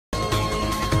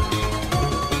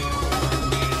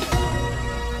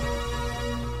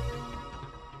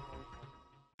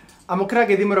amukira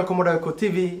githimero komoda ko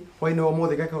TV waino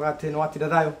omothe gakogate no watinda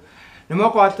thayo ni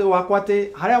mwako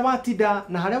wakwate haria watinda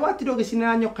na haria watinda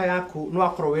ugicinira nyoka yaku no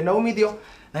akorwo wina umithio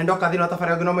na ndoka thino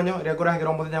atafari Ugi Na Umenyo ria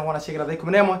ngurahagira muthenya wa cigira thaa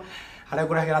 11 haria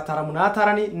ngurahagira ataramu na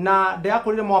atarani na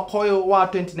ndiakorire mwako uyu wa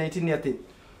 2019 ati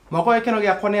mwako ekeno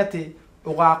giakwa ni ati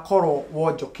ugakorwo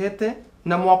wonjokete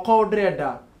na mwako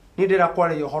ndrenda ni ndira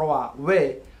kwaria uhoro wa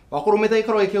we wakurumita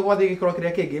ikoro ikigwathi gikoro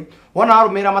kiria kingi wona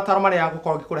arumira mataro mari ya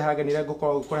gukorwo gikurehera genire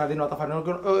gukorwo gukorehera thino atafari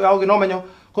Ugi Na Umenyo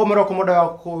komero komoda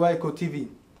wa Eko TV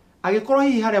agikorwo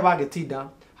hihi haria wagitinda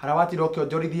haria watinda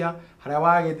ukionjorithia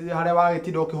haria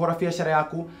wagitinda ukihora biacara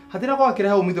yaku hatira kwa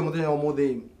kireha umithio muthenya wa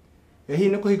muthi hihi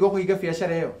ni kuhinga kuhinga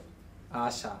biacara iyo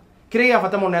aca kiria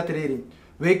bata muno atiriri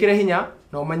wikire hinya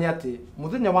na umenye ati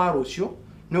muthenya wa rucio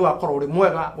ni ugakorwo uri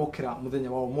mwega gukira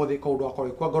muthenya wa umuthi ko undu akorwo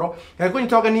ikwa ngoro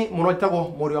gakunyita ogeni muno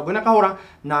itagwo muri wa Ngwina Kahura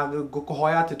na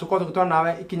ngukuhoya ati tukorwo tugitwara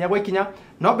nawe ikinya gwa ikinya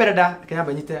no bereda kenya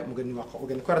benyite mugeni wako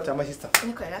ugeni kwera ta my sister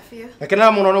ni kwera fio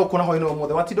ekena muno no kuna hoino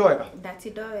umuthi watindo wega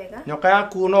ndatindo wega nyoka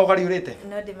yaku no gari urite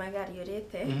no ndimagari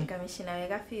urite ngamishina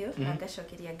wega fio na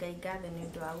ngacokeria ngai ngathe ni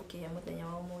undu wa gukihe muthenya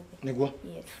wa umuthi niguo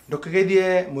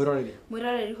ndukigeithie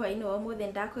mwiroreri hwaini wa umuthi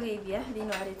ndakugeithia thino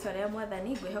wa ritwa ria mwathani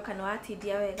ngwihoka ni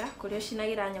watindia wega kuri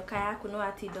ucinagira nyoka yaku no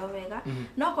watinda wega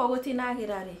no ko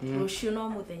gutinagira ri rucio no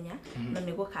muthenya no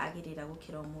nigukagirira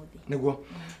gukira umuthi niguo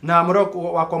na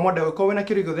muroko wakwa mode ko wina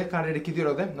kirigo the kana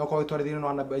rikithiro the no ko gitwarithio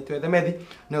no namba itu the methi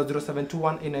no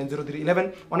 0721890311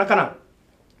 ona kana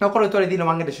no ko gitwarithio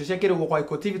no ngende cia kirigo kwa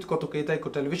Eko TV tuko tukita Eko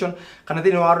television kana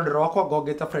thini wa rudero wakwa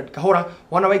gogeta Fred Kahura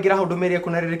wana waingira hundu meri yaku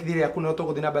na rikithiro yaku no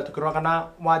tuguthina namba tukirwa kana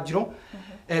Wanjiru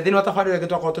thini wa tafari wege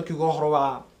twakwa tukiuga horo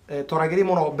wa toragiri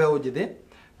muno beo njithe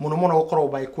muno gukorwo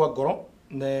baikwa ngoro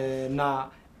na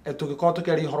tugikorwo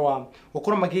tukiari horo wa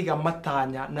gukorwo magiga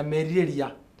matanya na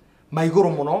meriria maiguru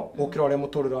muno gukira ore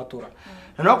muturire watura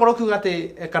na no korwo kiuga ati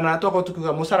kana twakwo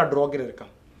tukiuga musara ndrongerereka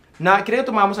na kiria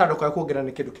tuma musara kwa kuongerera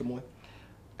ni kindu kimwe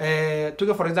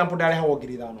tuge for example ndare hawo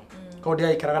 5,000 ko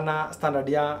ndia ikaraga na standard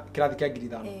ya kirathi kia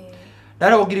 5,000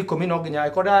 ndare hawo 10,000 no nginya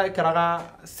ikoda ikaraga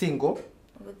single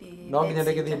no nginya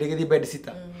ndegethi bed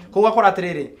sitter ko gakora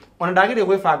atiriri ona ndagire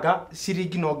gwibanga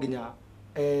ciringi no nginya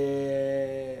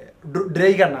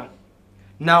dreigana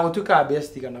na gutuka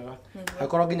best iganaga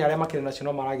akoro nginya aria makire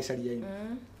national maragicaria ini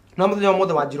no muthenya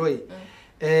mothe Wanjiru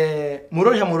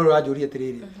murori ha murori ajuri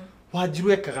atiriri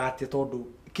Wanjiru ekaga atia tondu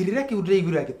kirire kiu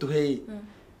ndeigura gituhe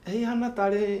hana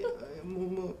tare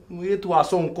mwitu wa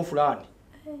sonko fulani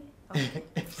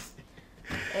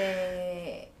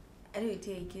ari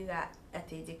utie ikiga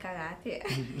ati njikaga atia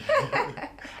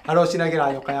aro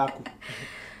cinagira nyoka yaku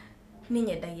ni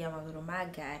nyendagia maguru ma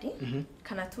ngari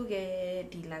kana tuge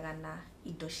dilaga na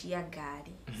indo cia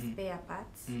ngari spare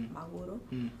parts maguru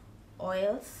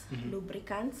oils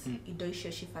lubricants indo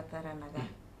icio cibataranaga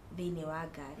thini wa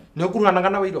ngari ni ukuruhanaga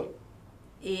na wiro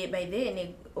by the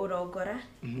ni urongora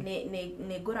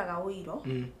ni nguraga wiro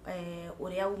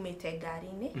uria umite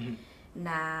ngari-ini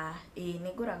na ni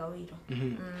nguraga wiro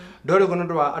ndore gono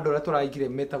ndo andu aria turaigire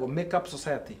metago makeup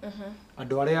society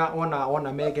andu aria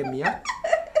ona megemia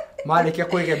marikia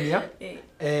kwigemia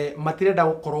matirenda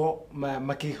gukorwo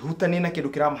makihutania na kindu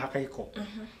kiramahaka giko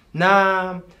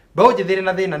na bao njithire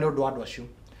na thina ni undu andu acio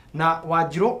na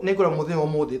Wanjiru ni ngura muthenya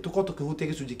umuthi tuko tukihutia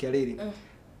gicunji kia riri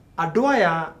andu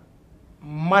aya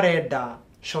marenda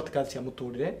shortcuts ya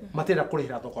muturire matirenda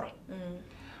kurihira thogora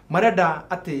marenda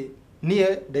ati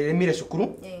nie ndiremire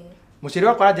cukuru muciri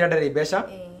wakwa anjira ndari mbeca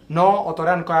no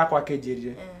otoria niko yakwa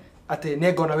kinjirire ati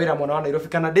ne ngona wira mwana wa Nairobi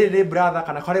kana ndiri brother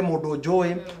kana kare mundu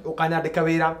njui ukanyandika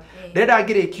wira ndenda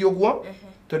ngiriki uguo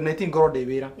 2019 ngoro ndi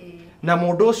wira na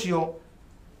mundu ucio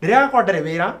ndiria akwa ndari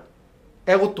wira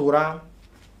egutura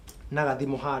na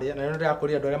gathimo haria na ndio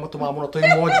yakuria andu aria matumaga muno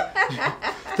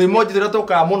toimoji ndira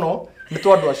toka muno ni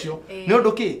twandu acio ni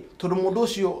undu ki tondu mundu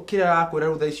ucio kira akwira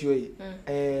rutha icio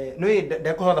ni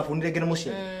ndekuhotha buni ringi ni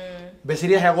muciari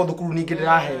beciria heagwo thukuru ningi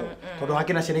ndiraheo tondu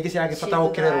hakina ciana ingi ciagibata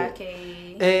gukirerwo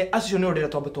acio ni ndira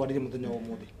twambe twarire muthenya wa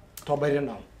umuthi twambaire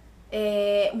nao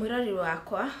mwirori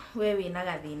wakwa we wina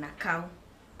gathina kau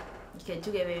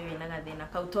njuge we wina gathina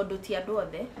kau tondu ti andu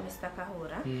othe Mr.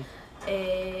 Kahura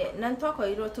na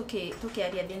ntwakoirwo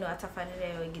tukiaria thino atafarire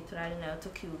yo ingi turari nayo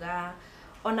tukiuga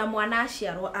ona mwana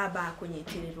aciarwo amba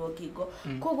kunyitirwo ngingo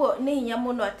koguo ni hinya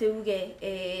muno ati uge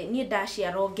ni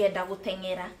ndaciarwo ngenda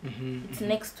gutengera it's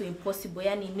next to impossible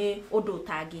yani ni undu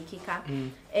utangikika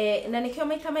na nikio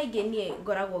maita maingi nie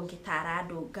ngoragwo ngitara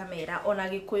andu ngamera ona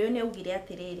Gikuyu ni ugire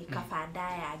atiriri kabanda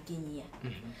ya nginyia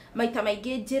maita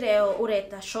maingi njire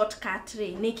ureta shortcut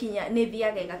ni kinya ni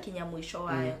thiaga igakinya mwisho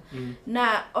wayo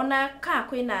na ona ka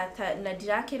kwina na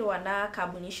ndirakirwa na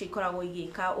kambuni icio ikoragwo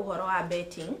igika uhoro wa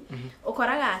betting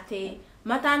ukoraga ati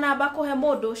matana bakuhe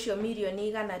mundu ucio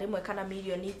milioni 100 kana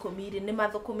milioni 10 ni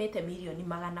mathukumite milioni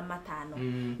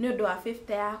 500 ni undu wa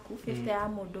 50 yaku 50 ya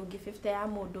mundu ungi 50 ya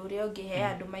mundu uria ungi he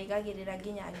andu maigagirira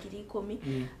nginya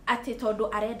 10,000 ati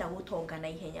tondu arenda gutonga na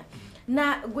ihenya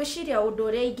na gwiciria undu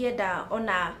uria ingienda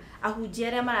ona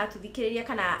ahunjere maratuthikiriria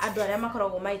kana andu aria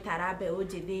makoragwo maitara mbeu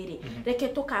njithiri reke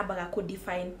tukambaga ku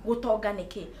define gutonga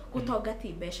niki gutonga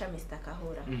ti besha Mr.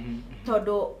 Kahura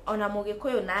tondu ona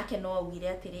Mugikuyu nake no augire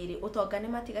atiriri utonga ni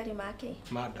matigari make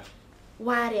mada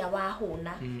waria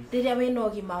wahuna riria wina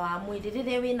ugima wa mwiri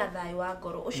riria wina thayu wa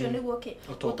ngoro ucio niguo ki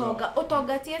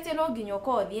utonga ti ati no nginya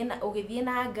ugithie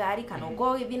na ngari kana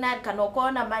ugithie na kana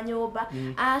ukona manyumba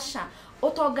asha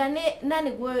utonga ni na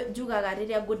niguo njugaga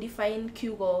riria go define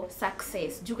kiugo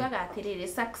success njugaga atiriri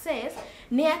success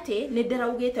ni ati ni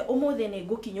ndiraugite umuthi ni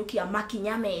ngukinyukia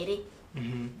makinya meri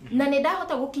na ni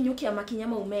ndahota gukinyukia makinya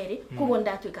mau meri kugo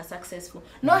ndatuika successful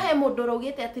no he mundu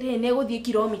rogite atiri ne guthie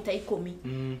kilomita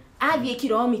 10 athie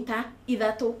kilomita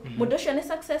 3 mundu ucio ni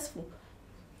successful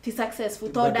ti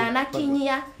successful to dana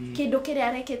kinyia kindu kiria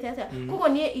arekete atia kugo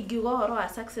nie ingiuga horo wa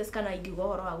success kana ingiuga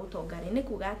horo wa gutongari ni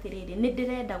kuga atiriri ni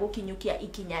ndirenda gukinyukia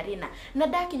ikinya rina na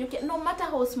ndakinyukia no matter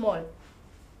how small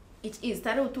it is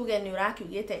tare utuge ni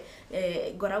urakiugite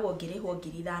ngoragwo ngirihwo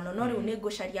 5,000 no riu ni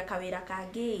ngucaria kawira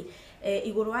kangi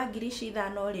iguru wa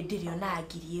 5,000 ri ndirio na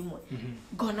 1,000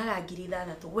 ngonaga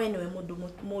 6,000 we niwe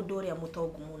mundu uria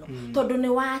mutongu muno tondu ni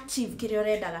wa achieve kire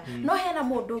urendaga no hena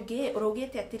mundu ungi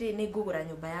urugite atiri ni ngugura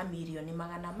nyumba ya milioni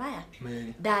 100 maya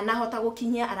ndanahota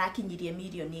gukinyia arakinyirie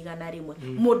milioni 100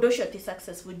 mundu ucio ti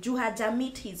successful juha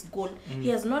meet his goal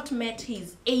he has not met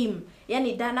his aim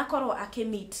yani ndanakorwo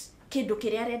akimit kindu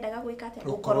kiria arendaga gwika atia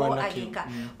ukorwo agika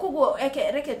kuguo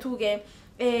reke tuge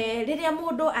riria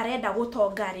mundu arenda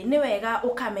gutongari ni wega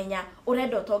ukamenya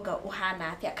urenda utonga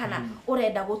uhana atia kana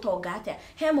urenda gutonga atia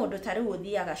he mundu tari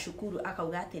uthiaga cukuru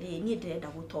akauga atiri ni ndirenda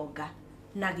gutonga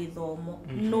na githomo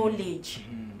knowledge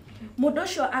mundu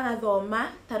ucio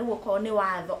agathoma tari uko ni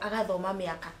watho agathoma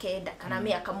miaka 9 kana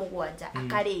miaka 7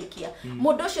 akarikia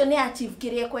mundu ucio ni achieve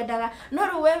kirie kwendaga no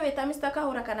ru we wita Mr.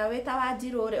 Kahura kana wita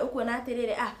Wanjiru ri ukuona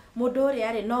atiriri mundu uri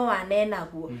ari no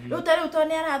wanenaguo ru tari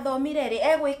utone arathomire ri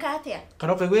egwika atia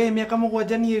kana kwe miaka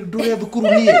 7 ni ndure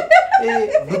thukuru ni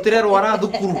ndutire rwara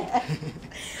thukuru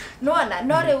nona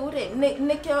no ri uri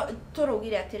nikio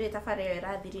turugire atiri tabarire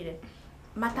rathirire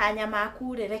matanya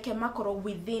maku reke makoro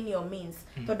within your means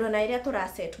tondu na iria tura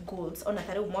set goals ona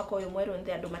tari mwaka uyu mweru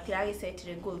ndi andu matiragi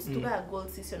setire goals tuga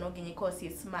goals icio no nginyi cause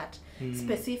smart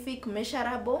specific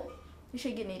measurable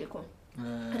ishigini iriko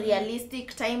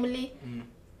realistic timely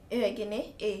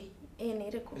egine ni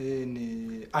iriko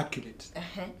ni accurate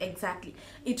exactly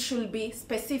it should be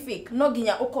specific no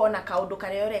nginya ukona kaundu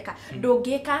kare oreka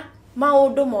ndungika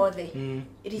maundu mothe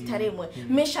ritarimwe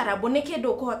measurable ni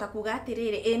kindu kuhota kuga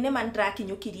atiriri ni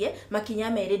mandrakinyukirie makinya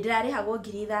meri ndirarihagwo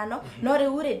 5,000 no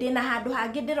riu ri ndina handu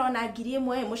hangi ndirona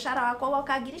 1,000 mushara wakwa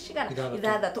woka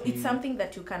 6,000 it's something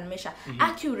that you can measure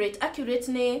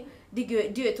accurate ni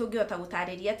ndiyo tungihota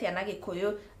gutariria atia na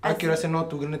Gikuyu accuracy no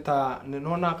tugire ta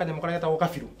nona kanya mukora geta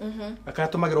gukabiru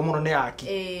akatumagirwo muno ni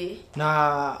aki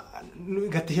na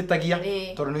gatihitagia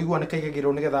tondu niguo ni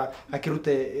kaigagirwo nigetha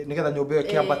akirute nigetha nyumba iyo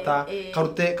kiambata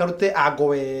karute ago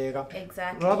wega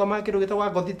no thoma kindu gitagwa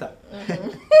gothita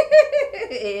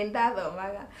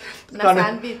ndathomaga na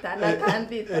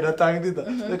tandita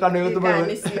kana gutuma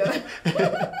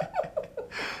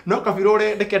no kabiru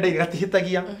ri ndikende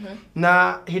gatihitagia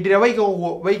na hindiria waiga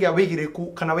uguo waigiriku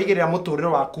kana waigirira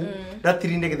muturiro waku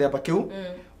ratirinde githemba kiu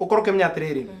ukoroke menya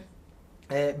atiriri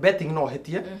betting no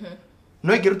hetie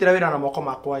no ingirutira wira na moko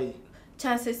makwa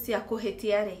chances ya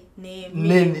kuhitia ri ni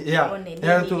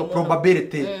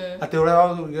probability ati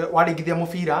waringithia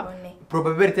mubira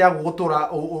probability ya gugutura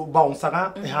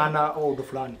bounceaga ehana undu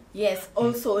fulani yes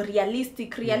also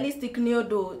realistic ni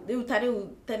undu utari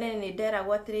tene ni ndera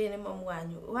gwatiri ni mamu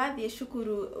wanyu wathie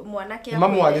cukuru mwanake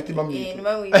mamu wanyu ti mamu ni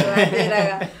mamu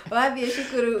wandiraga wathie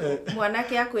cukuru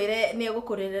mwanake akwire ni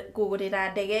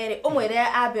kugurira ndegere umwire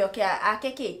ambe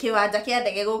akeke kiwanja kia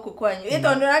ndege guku kwanyu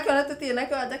itondu rakiona tutie na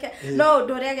kiwanja kia no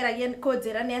undu ria geragia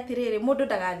kunjira ni atiriri mundu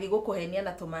ndagathie gukuhenia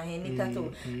na tumaheni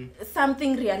tatu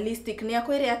something realistic ni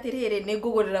akwire atiriri nĩ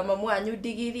ngũgũrĩra mamu wanyu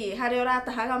ndigiri harĩa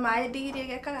ũratahaga maĩ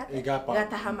ndigiri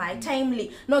gataha maĩ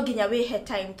timely no nginya wĩhe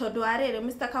time tondũ arĩrĩ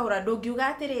Mr. Kahura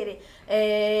ndũngiuga atĩrĩrĩ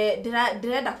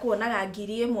ndĩrenda kuonaga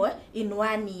 1,000 in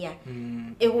 1 year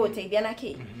ĩgũteithia na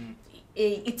kĩ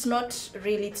it's not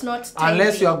timely.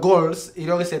 Unless your goals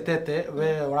iria ũgĩcetete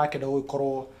we ũrakenda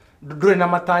gũkorwo ndũrĩ na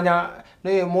matanya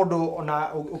nĩ mũndũ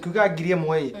ona ukiuga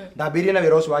 1,000 ndambĩrĩrie na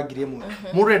wĩra ũcio wa 1,000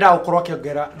 mũndũ renda gũkorwo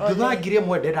akĩongerera thutha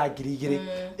 1,000 ndenda 2,000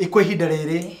 ikwe ihinda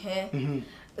rĩrĩ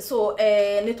so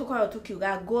nĩ tũkoragwo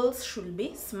tukiuga goals should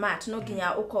be smart no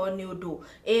nginya ukorwo nĩ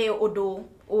ũndũ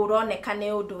uroneka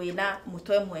nĩ ũndũ wĩna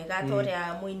mũtwe mwega ta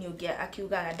ũrĩa mũini ũngĩ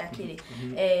akiugaga ndakĩrĩ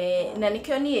na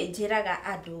nĩkĩo niĩ njĩraga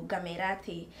andũ ngamera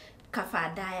atĩ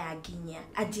kabanda ya nginya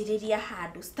anjĩrĩria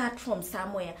handũ start from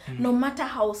somewhere no matter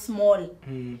how small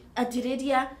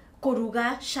anjĩrĩria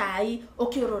kuruga cai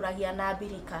ukiururagia na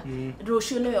birika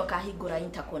rucio niwe ukahingura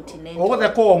intercontinental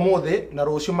ugutheka umuthi na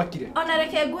rucio makire ona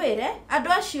reke ngwire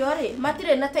andu acio ri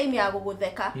matire na time ya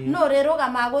gugutheka no riruga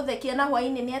maguthekia na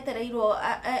hwaini ni atereirwo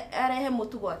arehe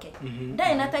mutu gwake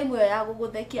ndai na time yo ya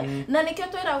guguthekia na nikio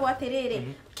twiragwo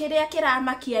atiriri kiria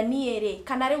kiramakia nie ri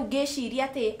kana riu ngiciria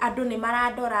ati andu ni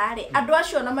marandora ri andu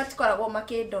acio na matikoragwo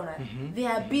makindora they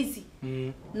are busy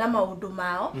na maundu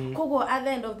mao koguo at the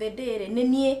end of the day ri ni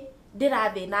nie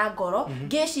ndirathi na ngoro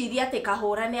ngiciria ati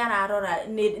Kahura ni ararora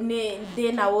ni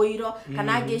ndina uiro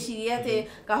kana ngiciria ati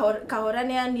Kahura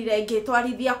ni anire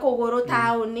ngitwarithia kuguru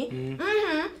tauni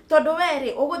tondu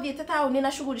weri uguthiete tauni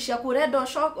na shughuli cia kurenda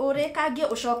urikangie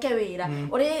ucoke wira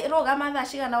uri roga mathaa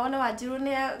cigana wone Wanjiru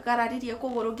ni agararirie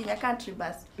kuguru nginya country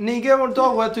bus ninge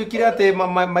mutogwa twikire ati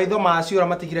maitho macio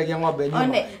matigiragia ng'ombe nyuma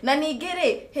na ninge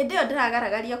ri hindi yo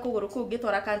ndiragaragaria kuguru ku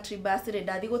ngitwara country bus ri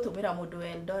ndathi gutumira mundu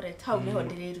Eldoret hau niho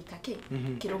ndiriruta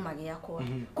kiruma giakwa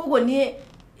koguo ni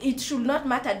it should not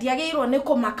matter diagirwo ni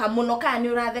kumaka muno kana ni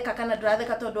uratheka kana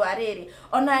nduratheka tondu ariri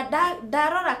ona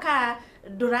ndarora ka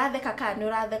nduratheka kana ni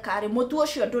uratheka ari mutu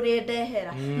ucio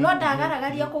ndurindehera no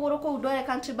ndagaragaria kuguru ku ndore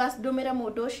country bus ndumire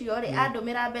mundu ucio ri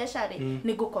andumira mbeca ri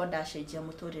ni ngukonda cenjia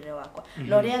muturire wakwa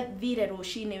no ria thire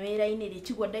rucini wira-ini ri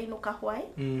tiguo ndainuka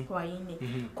hwaini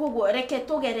koguo reke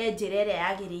tugere njira ĩrĩa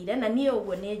yagĩrĩire na niĩ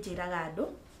ũguo nĩ njĩraga andũ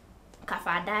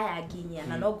kabanda ya nginya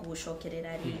na no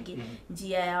gucokerera ringi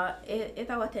njia ya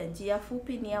etagwate njia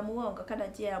fupi ni ya muongo kana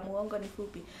njia ya muongo ni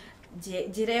fupi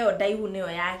njira yo ndaihu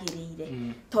niyo yagirire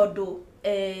tondu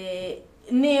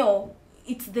neo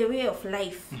it's the way of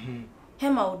life he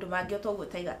maundu mangi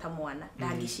otogutaiga ta mwana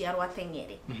ndangiciarwa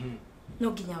tengere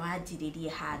no nginya wanjiririe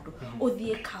handu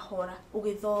uthie kahora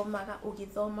ugithomaga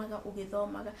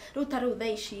riu ta riu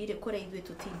thaici ri kuri ithuĩ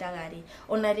tutindaga ri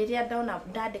ona riria ndona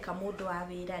ndandika mundu wa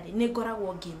wira ri ni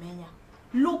ngoragwo ngimenya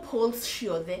loopholes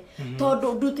ciothe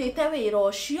tondu ndutite wira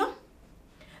ucio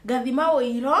ngathima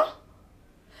uiro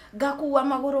ngakuwa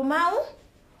maguru mau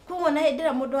kuona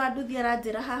hindira mundu wa nduthi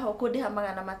aranjira haha ukundiha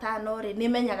 500 ri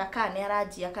nimenyaga kana ni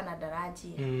aranjia kana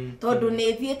ndaranjia tondu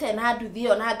ni thiete na nduthi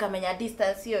yo na ngamenya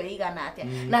distance yo igana atia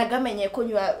na ngamenya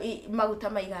kunywa maguta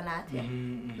maigana atia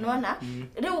nona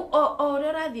riu o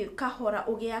rathi kahora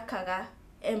ugiakaga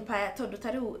empire tondu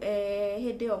ta riu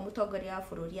hindi yo mutongoria wa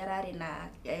bururi arari na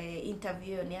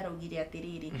interview ni araugire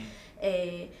atiriri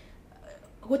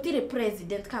gutire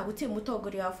president ka gutire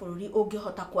mutongoria wa bururi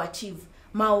ungihota ku achieve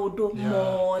maundu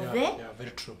mothe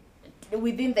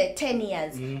within the 10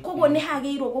 years koguo ni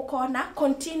hagirwo gukona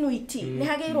continuity ni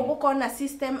hagirwo gukona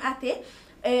system ati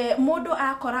mundu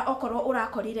akora okorwo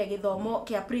urakorire githomo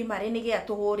kia primary ni gia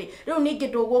tuhuri riu ningi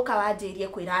nduguka wanjirie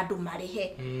kwira andu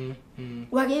marihe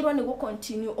wagirwo ni gu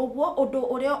continue oguo undu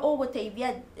uria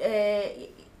uguteithia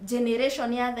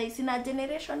generation ya thaisi na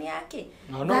generation yake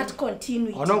that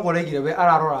continuity ona ngoregire we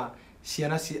ararora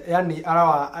ciana yani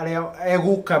arawa aria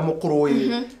eguka mukuru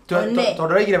uyu tondu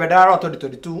regire we ndararora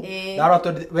 2022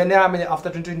 ndararora when amenya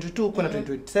after 2022 kuna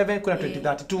 2027 kuna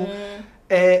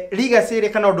 2032 legacy ire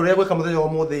kana undu regweka muthenya wa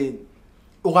muthi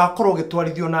ugakorwo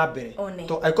gitwarithio na mbere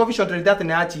to Eco Vision 2030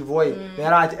 ni achieve oi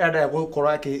era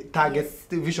gukorwo ki target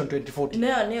Vision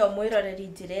 2040 neo mwiroreri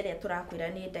njira iria turakwira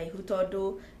ni ndaihu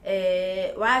tondu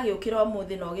wagiukira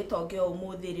umuthi no gitongeo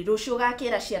umuthi ri rucio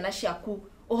gakira ciana ciaku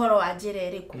uhoro wa njira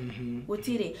iriku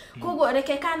gutire koguo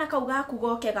reke kana kau gaku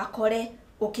goke gakore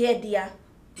ukiendia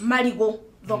marigo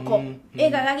thoko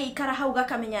egaga gikara hau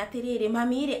gakamenya atiriri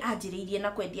mami ri anjiriirie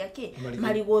na kwendia ki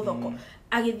marigo thoko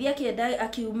agithia kienda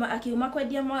akiuma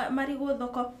kwendia marigo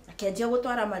thoko akenjia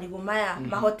gutwara marigo maya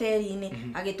mahoteli-ini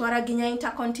agitwara nginya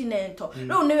intercontinental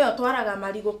riu niwe otwaraga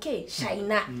marigo ki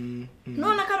China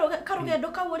nona karugendo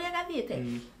kau uria gathiete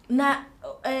na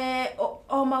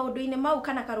o maundu-inĩ mau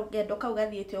kana karugendo kau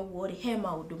gathiĩte ũguo rĩ he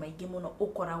maundu maingĩ mũno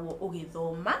ũkoragwo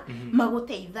ũgĩthoma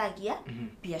magũteithagia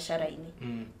biacara-inĩ.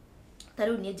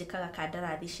 Tarĩu niĩ njĩkaga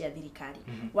kandarathi cia thirikari.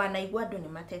 Wanaigua andũ nĩ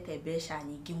matete mbeca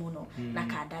nyingĩ mũno na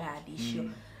kandarathi icio.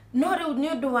 No rĩu nĩ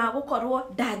ũndũ wa gũkorwo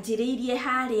ndanjĩrĩirie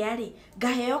harĩa rĩ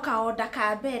ngaheo kaonda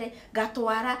ka mbere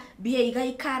gatwara mbia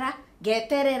igaikara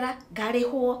geterera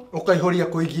ngarĩhwo ũkaihũria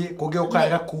kũingĩ kũngĩ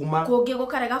ũkarega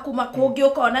kuma kũngĩ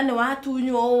ũkona nĩ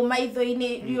watunywo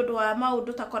maitho-inĩ nĩ ũndũ wa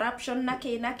maũndũ ta corruption na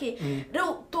kĩ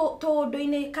rĩu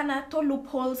tũũndũ-inĩ kana tũ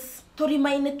loopholes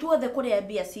tũrima-inĩ tuothe kũrĩa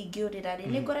mbia cingĩũrĩra rĩ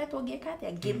nĩ ngoretwo ngĩka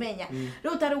atĩa ngĩmenya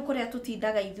rĩu ta rĩu kũrĩa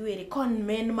tũtindaga ithuĩ rĩ con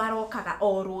men marokaga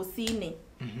o rũcinĩ.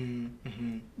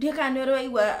 Ndika nĩ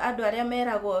ũraigua andũ arĩa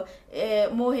meragwo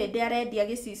mũhĩndĩ arendia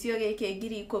gĩcicio gĩkĩ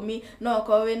 10,000 no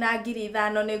okorwo wĩna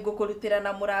 5,000 nĩ ngũkũrutĩra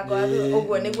na mũrango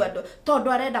ũguo nĩguo andũ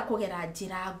tondũ arenda kũgera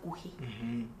njĩra nguhĩ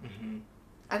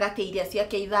agatĩiria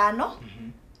ciake 5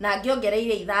 na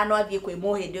angĩongereire 5 athiĩ kwĩ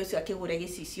mũhĩndĩ ũcio akĩgũre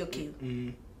gĩcicio kĩu.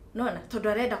 Nona tondũ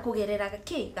arenda kũgerera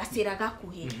gacĩra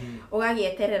gakuhĩ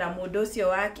ũgagĩeterera mũndũ ũcio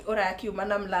ũrakiuma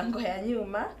na mlango ya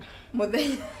nyuma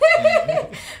mũthenya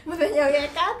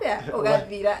ũgeka atĩa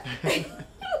ũgathira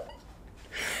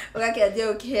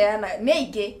ũgakĩanjia ũkĩheana nĩ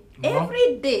aingĩ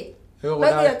every day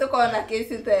nothiĩ tũkona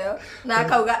kĩsi teyo na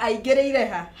akauga aingĩrĩire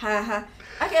haha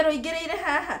akerwo aingĩrĩire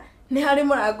haha nĩ harĩ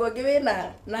mũrango ũngĩ wĩna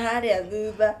na harĩa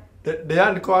thutha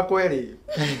ndĩandĩko wa kweri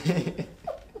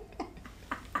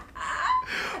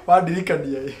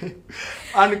wandirikania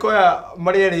andĩko ya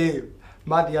marĩ erĩ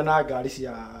mathia na ngari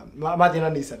cia mathia na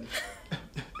Nissan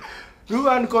rĩu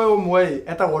andĩko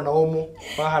ũmwe etagwo na ũmũ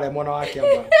wa harĩa mwana wa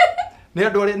Kĩamba nĩ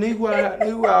andũ arĩa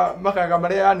nĩigua makaga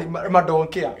marĩa yani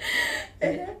madonkea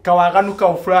kawaganu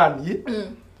kau fulani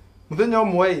mũthenya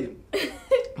ũmwe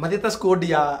mathiĩte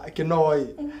skodi ya Kĩnoi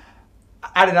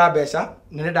arĩ na mbeca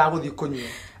na nĩ ndagũthiĩ kũnyua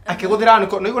akĩgũthĩra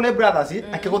nĩko nĩ brothers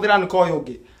akĩgũthĩra nĩko ũyũ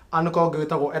ũngĩ anĩko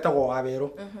ũngĩ etagwo Wawerũ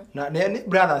na nĩ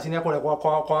brothers nĩ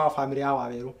akũrĩa kwa family ya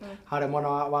Wawerũ harĩa mwana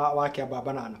wa Kĩamba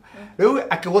banana rĩu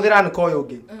akĩgũthĩra nĩko ũyũ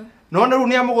ũngĩ no rĩu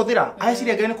nĩ amũgũthĩra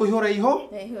aciria ngai nĩ kũihũra iho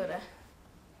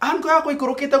anko yako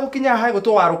ikorokete gukinya hai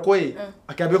gutwa warukwe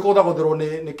akiambia kũgũthagũthĩrwo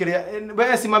nĩ kĩrĩa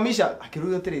besimamisha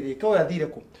akĩruga tiriri kwa yathire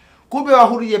ku kumbe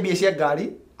wahuririe mbia cia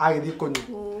ngari agĩthiĩ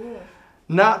kũnyua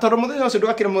na tondũ mũthenya ũcio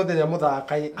ndwakĩre mũthenya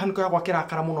mũthaka anko yako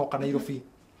akĩrakara mũno kana Nairobi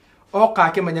oka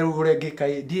akĩmenya rũgo rĩa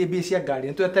ngĩkai ndie mbia cia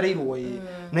ngari nĩtwetereirwo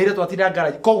na ire twatinda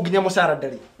ngari ko nginya mũcara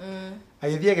ndari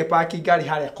agĩthiĩ agĩpaki ngari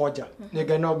harĩa Koja nĩ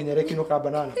ngai no nginya rekinuka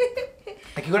banana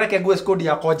akigora ke ngwe skodi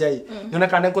ya Koja nyona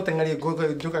kana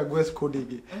ngũteng'erie njoka ngwe skodi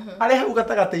ingĩ arĩ hau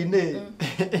gatagatĩ-inĩ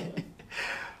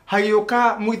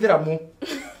hagĩũka Mũithĩramu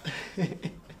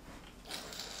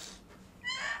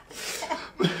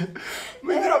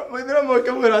Mũithĩramu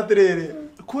akĩmwĩra atĩrĩrĩ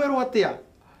kwerwo atĩa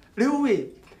rĩu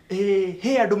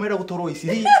he andũ mera gũtwarwo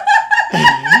Iciri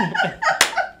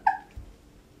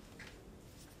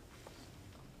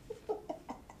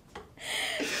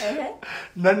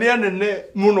na nĩ anene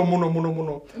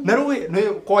mũno na rĩu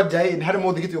nĩ Koja nĩ harĩ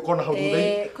mũthigiti ũkona hau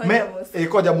thutha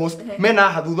Koja most mena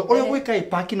ha thutha ũrĩa gwĩka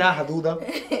paki na ha thutha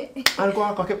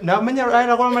na menya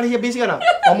ara kwa marĩhia mbia cigana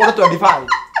o mũndũ 25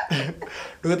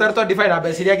 ndũgĩtarĩ 25 na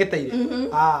mbeca iria agĩteire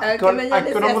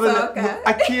akĩona mũthenya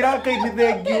akĩra Ngai nĩ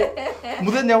thengio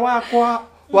mũthenya wakwa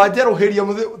wanjerũhĩria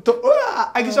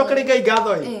agĩcokeria Ngai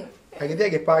ngatho agĩthiĩ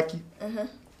agĩpaki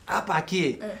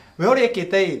apaki we ũrĩa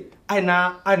ekĩte arĩ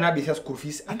na mbia cia school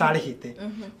fees atarĩhĩte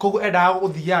koguo endaga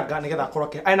gũthianga nĩgetha akorwo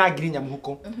arĩ na ngiri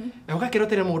nyamũhuko ũgakĩrwo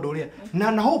tene mũndũ ũrĩa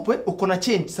na hope uko na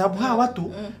change sababu hawa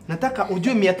watu nataka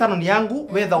ujue 500 ni yangu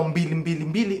wetha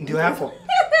 2 ndio yako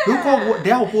rĩu koguo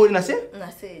ndĩahũpũrĩ na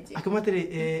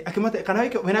akĩmatĩrĩ kana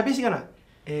wĩna mbia cigana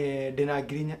ndĩna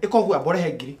ngiri nya koguo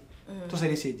amborehe ngiri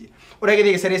tũcarie cenji ũrĩa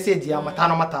gĩthiĩ gĩcarie cenji ya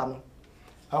 5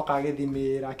 oka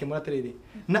agĩthimĩra akĩmwĩra atĩrĩrĩ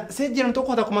na cenji nĩ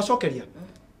tũkũhota kũmacokeria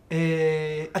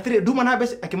atĩrĩ nduma na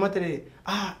mbeca akĩmatĩrĩ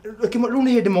rĩu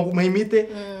nĩ hĩndĩ maimĩte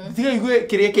tiga igue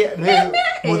kĩrĩa kĩ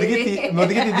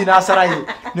mũthigiti thinacara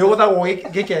nĩ ũgũthagwo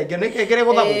gĩkenge nĩ kengere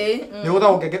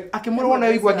gũthagwo ngenge akĩmwĩra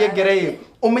wona wĩigua ngengere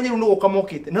ũmenye rĩu nĩ gũka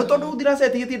mokĩte na tondũ thinacara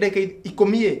ĩtigĩtie ndagĩka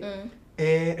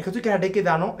 10 reke tũikare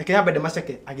ndagĩka 5 reke nyambe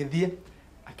ndĩmaceke agĩthiĩ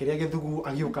akĩrĩa gĩthugu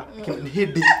agĩũka nĩ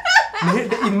hĩndĩ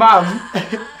imam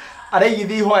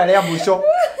araigithia ihoya rĩa mũico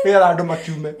nĩgetha andũ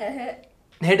makiume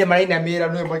nĩ hĩndĩ marainamĩrĩra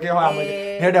nĩwe makĩhoya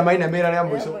nĩ hĩndĩ marainamĩrĩra rĩa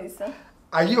mũico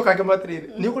agĩũka akĩmatĩrĩrĩ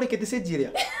nĩ ũkũrĩkĩte cenji ĩrĩa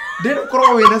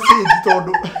ndĩrũkorwo wĩna cenji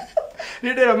tondũ nĩ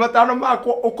ndĩra 5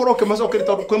 makwa ũkorwo ũkĩmacokeria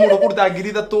tondũ kwĩ mũndũ ũkũruta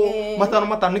 3,000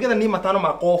 5 nĩgetha niĩ 5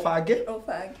 makwa ũbange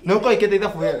nĩ ũkorwo ĩkĩte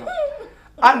ithabu wega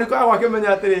nĩ kwagwo akĩmenya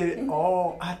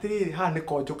atĩrĩrĩ haha nĩ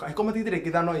konjoka ĩko matithire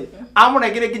 5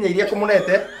 amũnengere nginya iria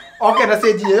kũmũnete oke na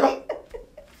cenji ĩyo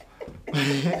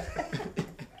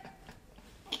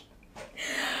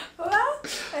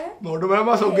Maundu maria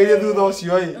macokeire thutha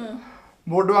ucio ĩ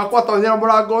mundu wakwa tonyera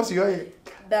murango ucio ĩ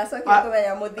ndacokia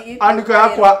kumenya muthigiti andiko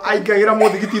yakwa aingagira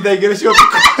muthigiti thaa igĩrĩ cio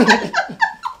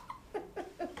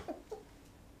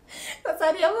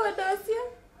tasaria mundu ucio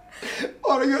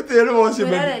origio tĩri mucio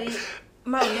mwiroreri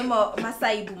mau nĩmo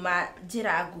masaibu ma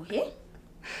njĩra nguhĩ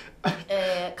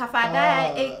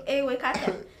kabanda ĩgwĩka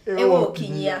atĩa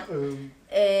ĩgũkinyia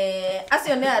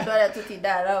acio nĩ andũ arĩa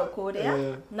tũtindaga nao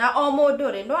kũrĩa na o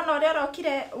mũndũ rĩ nĩwona ũrĩa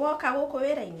ũrokire woka gũkũ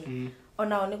wĩra-inĩ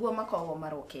onao nĩguo makoragwo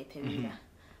marokete wĩra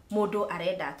mũndũ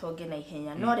arenda atonge na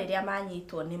ihenya no rĩrĩa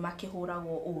manyitwo nĩ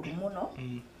makĩhũragwo ũru mũno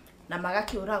na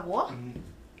magakĩũragwo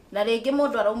na rĩngĩ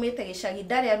mũndũ araumĩte gĩcagi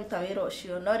ndarĩ aruta wĩra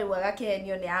ũcio no rĩu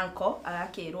agakĩhenio nĩ anko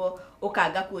agakĩrwo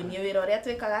ũkanga kuonie wĩra ũrĩa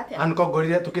twĩkaga atĩa anko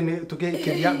ngorire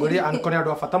tukĩkĩria ngorire anko nĩ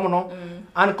andũ a bata mũno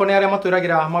anko nĩ arĩa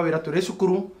matwĩragĩra mawĩra tũrĩ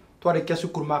cukuru twarĩkia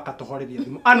cukuru makatũhoreria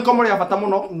thimũ anko mũrĩ a bata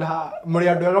mũno na mũrĩ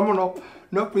andũ ega mũno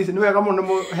no please nĩ wega mũno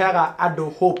mũheaga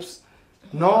andũ hopes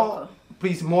no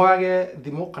please moyage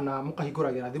thimũ kana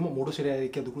mũkahingũragĩra thimũ mũndũ ũcio rĩrĩa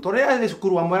arĩkia thukuru tondũ rĩrĩa arĩ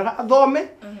cukuru wamwĩraga athome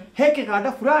he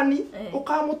kĩganda fulani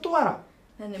ũkamũtwara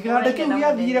kĩganda kĩu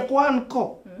gĩathire kwa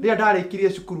anko rĩrĩa ndarĩkirie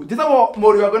cukuru njĩtagwo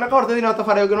mũriũ wakwa na kahũrũta thĩinĩ wa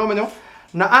tabarĩra Ugi Na Umenyo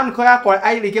na anko yakwa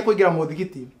arĩkia kũingĩra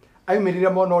mũthigiti aumĩrire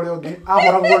mona ũrĩa ũngĩ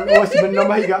ahũragwo wacimeni na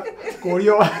mahiga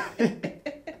kũũrio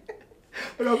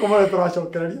ũrĩa ũkomore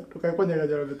tũracokereria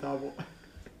ndũkakũnyegenyera mĩtambo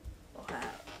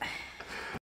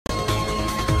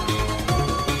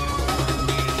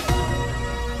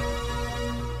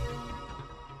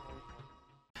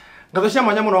ngatho cia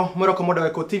mwanya muno mwiroko mwenda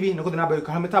weko TV nä gå thiä na mbere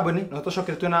kana mä na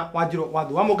tåcokere twena Wanjiru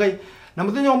wathu wa Mungai na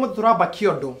må thenya wa må tåramba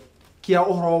kĩondo kia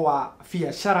ũhoro wa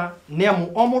biacara nĩ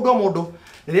amu o mũndũ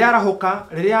rĩrĩa arahũka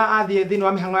rĩrĩa athiĩ thĩinĩ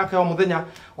wa mĩhang'o yake o mũthenya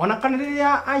ona kana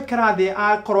rĩrĩa aikara thĩ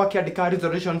akorwo akĩandĩka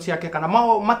resolutions yake kana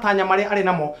matanya marĩa arĩ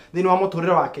namo thĩinĩ wa mũtũrĩre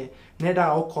wake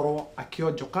nendaga gũkorwo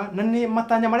akĩonjoka na nĩ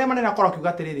matanya marĩa manene akorwo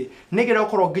akiuga atĩrĩrĩ nĩgetha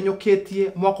gũkorwo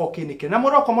nginyũkĩtie mwaka ũkĩnĩkĩre na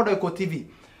mwiroko mwenda weko TV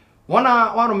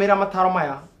wona warũmĩrĩra mataro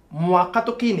maya mwaka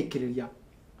tũkĩinĩkĩrĩria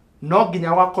no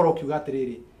nginya wakorwo ukiuga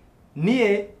atĩrĩrĩ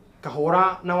niĩ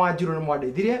Kahura na Wanjiru nĩ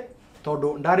mwandeithirie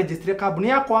tondũ ndaregistrire kambuni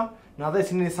yakwa na thaa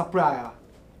ici nĩ supplier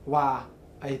wa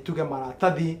tuge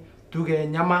maratathi tuge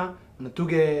nyama na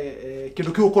tuge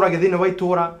kĩndũ kĩu ũkũrage thĩinĩ wa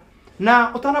itũra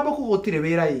na ũtanamba gũtirĩ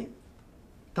wĩra ĩ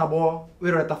tabo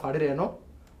wĩrore tabarĩra ĩno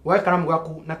woe karamu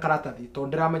gaku na karatathi tondũ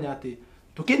ndĩramenya atĩ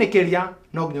tũkĩinĩkĩria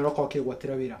no nginya ũrokorwo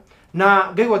ũkĩgwatĩra wĩra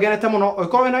na ngaigua ngenete mũno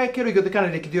ũkorwo wĩna gĩkĩro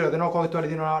igĩthĩkanĩrĩkithio rĩothe no ũkorwo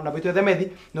gĩtwarithio na bitũ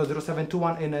themethi no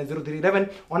 0721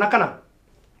 ona kana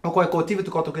oko eko TV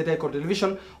tuko tukete eko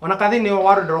television ona kathini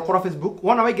wa rwendo rwakwa rwa Facebook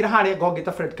wona waingira haria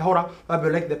ngogeta Fred Kahura wabe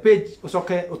like the page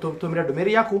ucoke utumire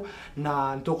ndumiri yaku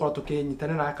na nitukorwo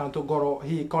tukinyitana na account ngoro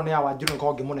hi kone ya Wanjiru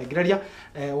ngogi munengereria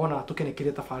wona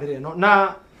tukinikirie tabarire no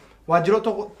na Wanjiru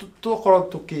tukorwo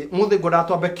tuki muthi ngoda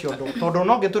twambe kĩondo tondu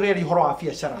no ngeturĩra ihoro wa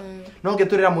biacara no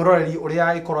ngeturĩra mũroreri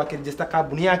ũrĩa ikorwo akĩregister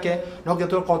kambuni yake no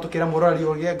ngeturĩra tukĩra mũroreri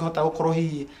ũrĩa ngahota gũkorwo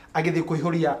hihi agĩthiĩ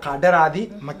kũihũria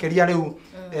kandarathi makĩria rĩu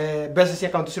mbeca cia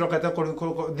account cirokete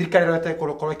thirikari ĩrete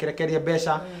kũkorwo ĩkĩrekeria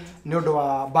mbeca nĩ ũndũ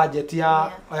wa budget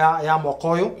ya mwaka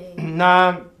ũyũ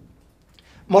na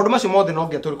maũndũ macio mothe no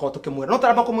ngeturĩra tukĩmwĩra no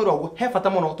taramba kũmwĩra ũguo he bata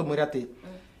mũno gũtũmwĩra atĩ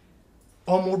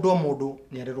o mũndũ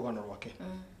nĩ arĩ rũgano rwake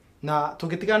na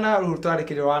tũngĩtigana rĩu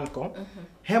twarĩkĩrĩo wanko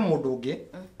he mũndũ ũngĩ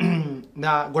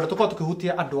na ngwenda tũkorwo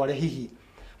tũkĩhutia andũ arĩa hihi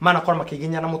manakorwo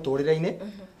makĩginya na mũtũrĩre-inĩ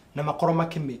na makorwo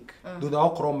makimake thutha wa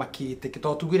gũkorwo makĩĩtĩkia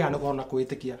tondũ tugire nĩ gũkorwo na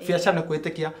kwĩĩtĩkia biacara nĩ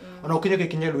kwĩĩtĩkia ona ũkinyũkia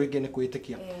ikinya rĩu rĩngĩ nĩ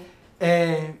kwĩĩtĩkia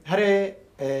harĩ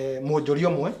mwonjoria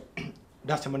ũmwe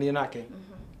ndacemanirie nake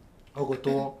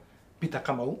ũgũtwo Peter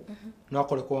Kamau na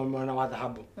akorwo mwena wa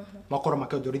dhahabu makorwo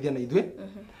makĩonjorithia na ithuĩ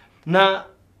na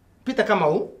Peter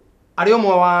Kamau arĩ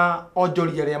ũmwe wa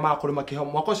onjoria arĩa makorwo makĩheo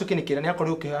mwaka ũcio kĩnĩkĩra nĩ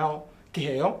akorwo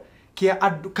kĩheo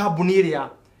kĩa kambuni ĩrĩa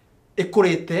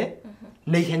ĩkũrĩte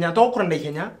na ihenya to gũkũra na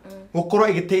ihenya gũkorwo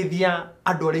ĩgĩteithia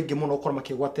andũ arĩa aingĩ mũno gũkorwo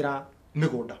makĩgwatĩra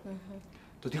mĩgũnda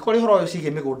tũtikorwo ihoro ũyũ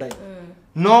ciĩgiĩ mĩgũnda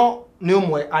no nĩ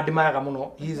ũmwe andĩmayaga mũno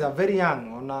he is a very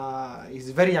young ona he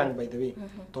is very young by the way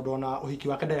tondũ ona ũhiki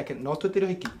wake ndareke no twĩtĩre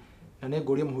ũhiki na nĩ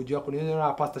ngũria mũhunjia waku nĩ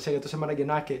na pastor Chege tũcemanagia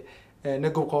nake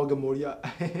nĩ ngũkorwo ngĩmũria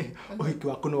ũhiki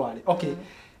waku nĩ warĩ okay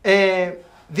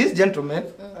this gentleman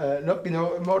no kinya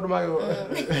maũndũ mayo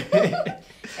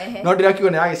no ndĩrakiuga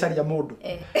nĩ agĩcaria mũndũ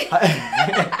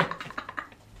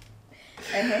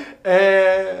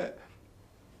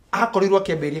akorirwo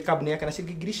akĩambĩrĩria kambuni yake na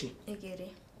ciringi ngiri ici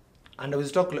and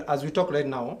as we talk right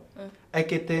now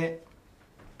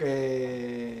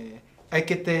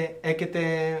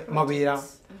ekĩte mawĩra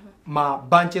ma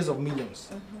bunches of millions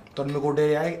tondu migunda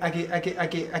ria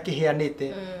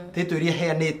akiheanite titu iria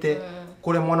heanite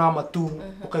kure mwana wa matu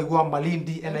ukaigua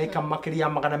Malindi enaika makiria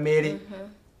magana meri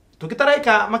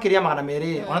tukitaraika makiria magana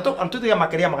meri ona tutuya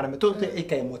makiria magana meri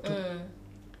tutuika imwe tu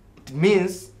it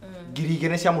means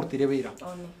girigene cia murutire wira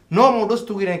no mundu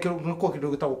stugire ko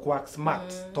kindu gitagwo quack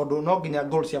smart tondu no nginya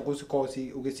goal cia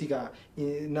kucikosi ugiciga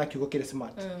na kiugo kire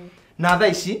smart na tha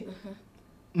ici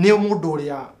ni mundu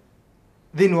uria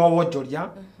thini wa wonjoria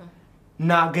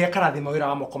na ngai akarathima wira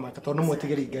wa moko make tondu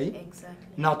mwetigiri ngai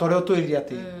na tore utwirire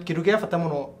ati kindu kia bata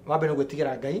muno wambe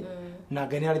gwitigira ngai na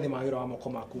ngai ni arithima wira wa moko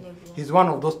maku. He's one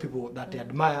of those people that I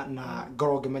admire na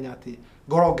ngoro ngimenya ati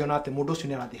ngoro ngiona ati mundu ucio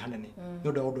ni arathi hanene ni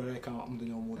undu undu areka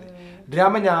muthenya umuthe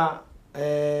ndiramenya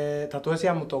tatu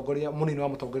cia mutongoria munini wa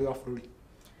mutongoria wa bururi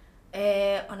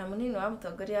ona munini wa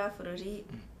mutongoria wa bururi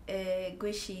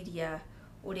gwiciria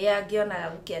uria ngionaga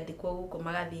gukiandikwo guku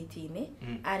magathiti-ini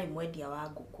ari mwendia wa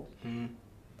nguku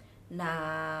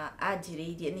na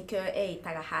ajiriirie nikio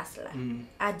eitaga hustler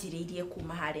ajiriirie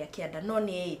kuma haria kianda no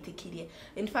ni eitikirie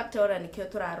in fact ora nikio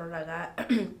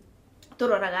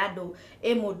turoraga andu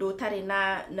mundu utari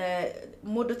na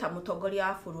mundu ta mutongoria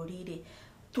wa bururi ri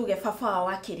tuge baba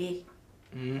wa kiri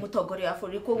mutongoria wa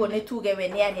bururi koguo ni tuge we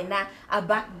ni ari na a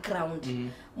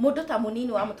background mundu ta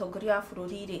munini wa mutongoria wa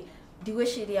bururi ri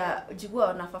ndigwiciria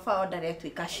njigua na baba ondare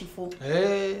atwika shifu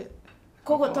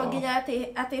koguo to nginya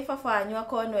ati baba anyu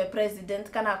akonwe president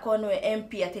kana akonwe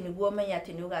MP ati niguo umenya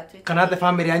ati ni ugatwika kana the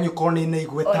family yanyu koni ni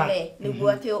igweta niguo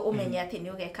ati umenya ati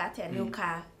ni ugeka ati ni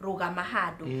ukarugama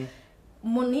handu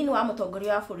munini wa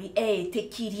mutongoria wa bururi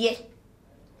etikirie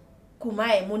kuma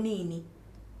munini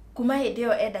kuma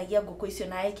hindeo endagia nguku icio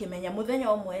na ikimenya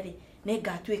muthenya umwe ri ni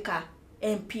ngatwika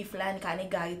MP fulani kana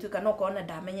ngagituika no kona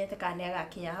ndamenyete kana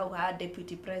agakinya hau ha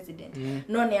deputy president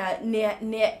no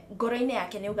ne ngoro-ini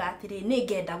yake ni ugatiri ni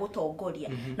ngenda gutongoria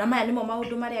na maya nimo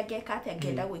maundu maria ngeka ati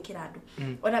ngenda gwikira andu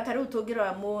ona taru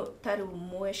tungirora taru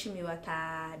mweshimiwa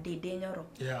ta Dede Nyoro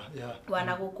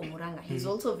wana guku Murang'a he's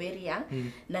also very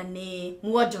young na ni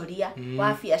muonjoria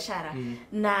wa biashara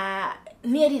na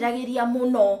ni eriragiria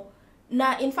muno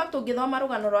na in fact ungithoma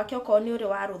rugano rwake oko ni uri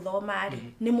wa ruthoma ri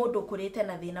ni mundu kurite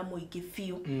na thina muingi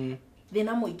fiu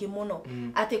thina muingi muno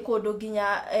ati kundu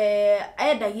nginya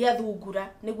endagia thungura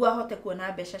niguo ahote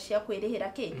kuona mbeca cia kwirihira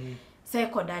ki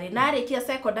secondary na arikia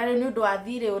secondary ni undu wa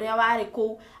thire uria wari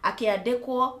ku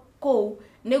akiandikwo ku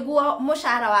niguo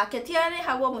mushara wake ti ari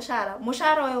hagwo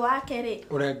mushara uyu wake ri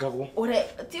urengagwo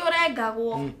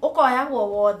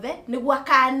ukoyagwo wothe niguo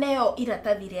akaneo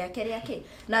iratathi riake riake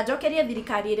na njokerie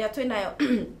thirikari iria twinayo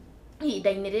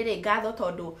ihinda-ini riri ngatho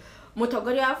tondu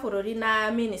mutongoria wa bururi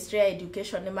na Ministry of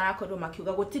Education ni marakorwo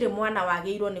makiuga gutire mwana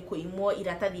wageirwo ni kuimwo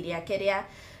iratathi riake ria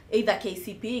either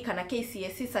KCPE kana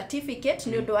KCSE certificate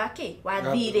ni undu wake wa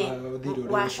thire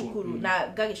wa shukuru na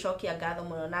ngagicokia ngatho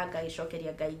muno na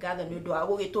ngagicokeria ngai ngatho ni undu wa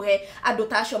gugituhe andu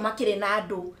tacio makire na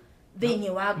andu thiini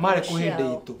wa mare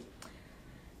kuhinde itu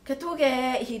ketuge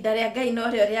ihinda ria ngai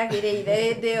no rio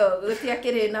riagiriire ndio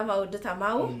gutiakire na maundu ta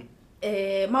mau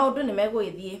maundu ni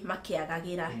megwithie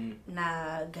makiagagira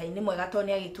na ngai ni mwega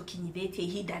toni agitukinyithitie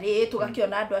ihinda ri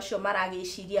tugakiona andu acio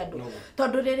maragiciria andu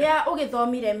tondu riria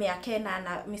ugithomire miaka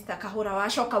na Mr. Kahura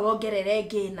wacoka wongerere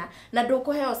ngina na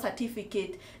ndukuheo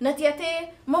certificate na ti ati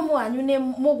mamu wanyu ni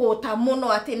muguta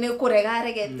muno ati ni kurega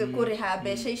regete kuriha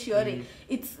mbeca icio ri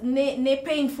it's ni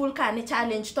painful kana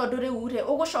challenge tondu riu ri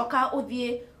ugucoka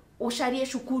uthie ucarie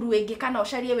cukuru ingi kana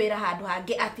ucarie wira handu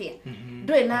hangi atia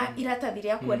ndwe na iratathi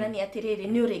ria kuonania atiriri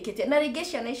ni urikite na ringi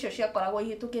ciana icio ciakoragwo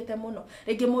ihitukite muno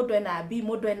ringi mundu ena B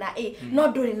mundu ena A no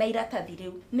nduri na iratathi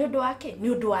riu ni undu wake ni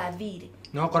undu wa thiri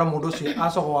no kora mundu ucio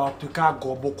acogo atwika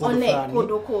ngombo kundu fulani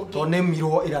to ne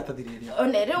mirwo iratathi riria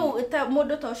one riu ta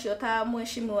mundu ta ucio ta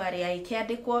mweshimiwa ria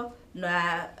ikiandikwo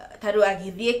na taru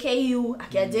agithie KU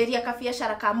akianjeria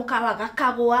kabiashara ka mukawa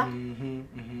gakagwa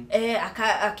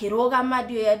akirogama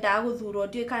ndio yenda guthurwo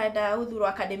ndio kaenda guthurwo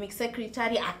academic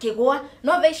secretary akigwa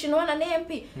no they wana ni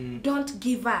MP don't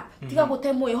give up tiga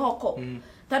gute mwihoko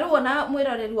taru wona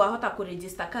mwiroreri wahota ku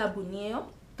register kambuni iyo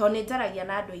to ni njaragia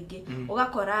na andu aingi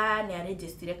ugakora ni a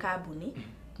register kambuni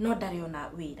no ndari ona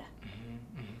wira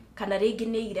kana ringi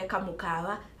ni ire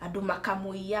kamukawa andu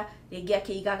makamuia ringi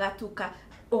akiiga gatuka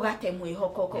ugate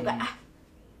mwihoko kuga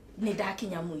ni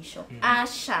ndakinya mwisho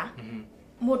asha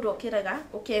mundu okiraga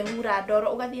ukehura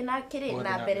ndoro ugathie na kiri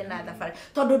na mbere na thabari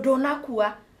tondu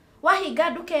ndunakua wahinga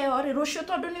nduke ori rucio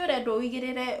tondu ni urendo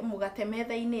wigirire mugate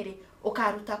metha-ini ri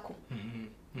ukaruta ku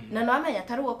na no amenya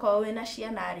tarugo kwa wena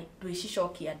ciana ri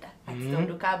ndwicicokia nda ati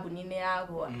tondu kambuni ni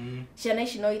yagwa ciana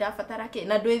ici no irabatara ki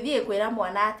na ndwithie kwira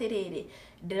mwana atiriri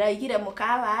ndiraigire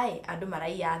mukawa andu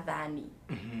maraiya thani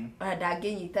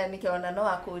ndangĩnyita nĩkĩona no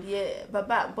akũrie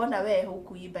baba mbona we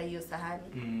hukuiba hiyo sahani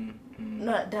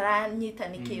no ndaranyita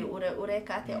nĩkĩ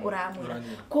ureka atĩa ũramwĩra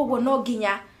koguo no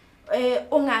nginya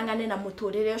ung'ang'ane na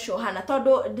muturire ucio hana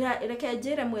tondu reke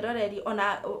njire mwiroreri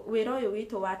ona wira uyu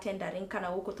witu wa tendering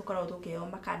kana guku tukorwo tukio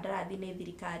makandarathi ni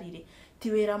thirikari ri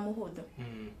ti wira muhuthu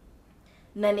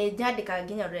na ni njandika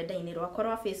nginya rurenda-ini rwakwa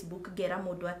rwa Facebook ngera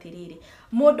mundu atiriri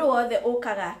mundu wothe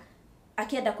ukaga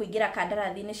akienda kuingira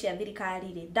kandarathi-ini cia thirikari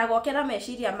ri ndagokera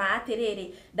meciria ma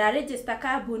atiriri nda register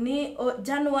kambuni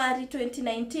January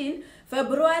 2019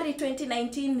 February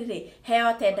 2019 ri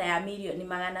heo tenda ya milioni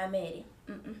 200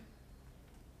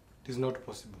 It is not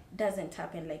possible. Doesn't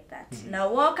happen like that. Na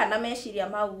woka na meciria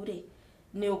maure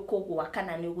ni ukugwa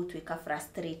kana ni ugutwika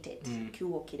frustrated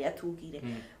kiugo kiria tugire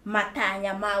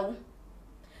matanya mau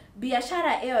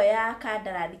biashara iyo ya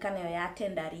kandarathi kana iyo ya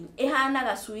tendering ihana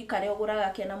gacui kare uguraga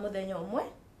kena muthenya umwe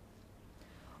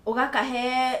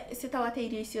ugakahe sitawate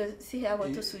irio icio ciheagwo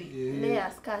tucui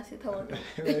layers ka sitawate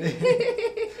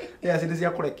yes cia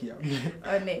kurekia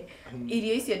one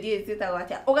irio icio die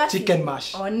sitawate ugasi chicken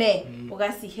mash one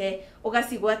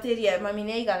ugasigwateria mami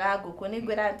ni aigaga nguku ni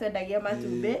ngwira twendagia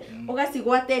matumbe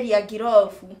ugasigwateria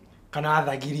girofu kana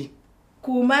thagiri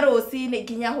kuma rũcinĩ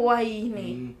nginya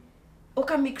hwaĩ-inĩ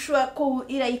uka make sure ko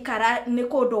iraikara ni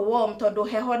kundu warm tondu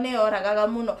heho ne yoragaga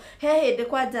muno he hindi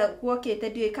kwanja gwokite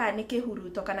ndiika ni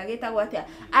kihuruto kana gitagwo atia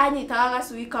anyitaga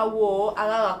gacui kawo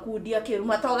agagakundia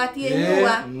kiruma to gatie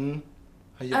nyua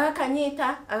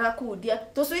akanyita agakundia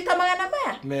tucuita magana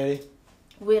maya meri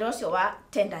wira ucio wa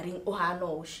tendering uhana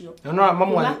ucio no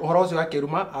mamu uhoro ucio wa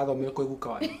kiruma athomire kuiguka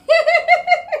wa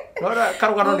Nora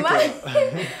karugano ni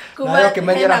kuma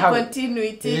kimenyera ha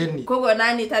continuity kogo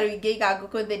nani taruinge igago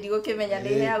kothe ndigukimenya ni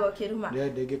heago kiruma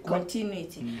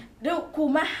continuity riu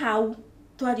kuma hau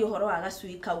twari uhoro wa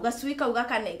gacui kau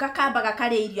gakamba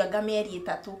gakare irio ngamieri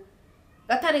 3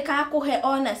 gatari ka kuhe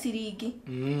ona ciringi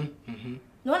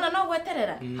nona no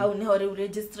gweterera hau niho riu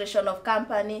registration of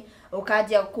company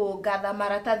ukajia kugatha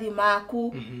maratathi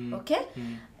maku okay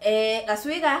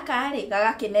gacui gakari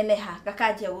gagakineneha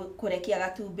gakajia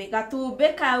kurekia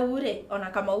gatumbe kaure ona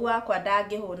kamau wakwa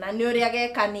ndangihuna ni uria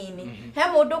geka nini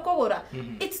he mundu kugura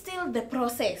it's still the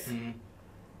process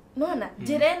nona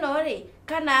njire no ri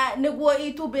kana niguo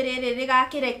itumbĩ rĩrĩ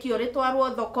rĩgakirekio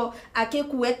rĩtwarwo thoko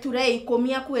akikue turei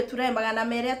 10 akue turei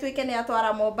 200 atuike ni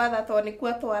atwara Mombatha to ni ku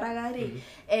atwaraga ri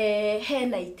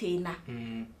hena itina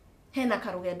hena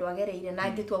karugendo agereire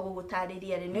na ngitwa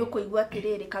gugutariria ri ni ukuigua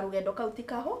atiriri karugendo kau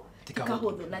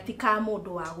tikahuthu na tika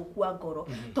mundu wa gukua ngoro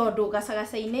tondu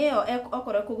gacagaca-inĩ iyo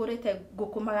okorwo kugurite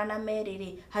nguku 200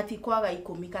 ri hatikwaga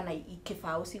 10 kana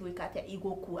ikibao cigwika atia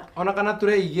igukua ona kana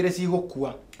turei igire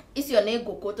cigukua icio ni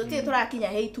nguku tutie turakinya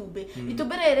he itumbĩ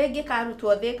rĩrĩ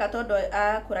ngĩkarutwo thika tondu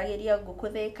akuragiria nguku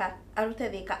thika arute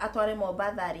thika atware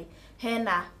Mombatha ri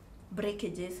hena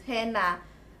breakages hena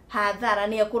hathara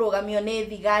ni akurugamio ni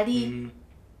thigari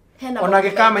hena ona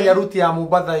gikamenya ruti ya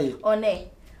Mombatha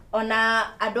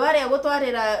ona andu aria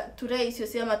gutwarira ture icio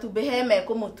cia matumbĩ he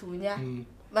kumutunya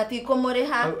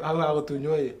matikumuriha au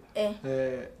agutunywo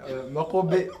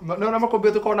makombe no na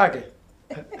makombe tukonake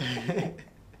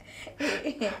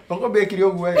makombe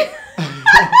kirio gwe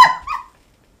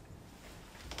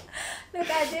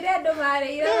Nukajire andu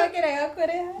mareire makirega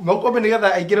kuriha makombe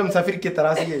nigetha aingire msafiri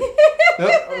kitarasi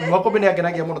makombe ni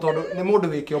akenagia muno tondu ni mundu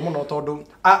wikio muno tondu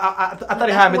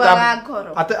atari ha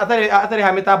mitambo atari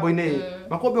ha mitambo-ini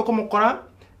makombe ukumukora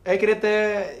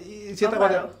ekirite cietagwo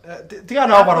tiga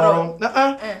na overall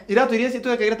iratu iria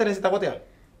citwekagirite ni cietagwo tia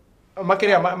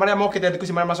makiria maria mokete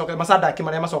ndikuci maria macokete macandaki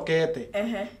maria macokete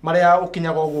maria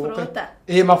ukinyaga uguo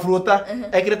mafuruta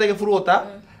ekirite gifuruta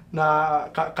na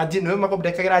kajini no makombe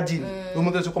ndekagira jini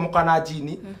umuthi ucio kumukana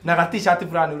jini na ga t-shirt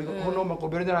fulani uri no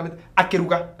makombe uri na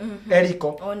akiruga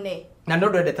eriko na ndo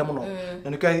ndendete muno na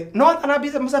nikyo no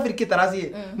atanabiza musafiri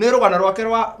kitarasi ni rugana rwake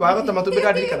rwa gota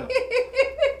matumbĩ ndirikana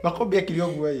makombe akirio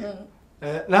guo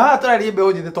na ha turari mbe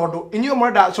uthi tondu inyu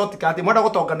mwenda shortcut mwenda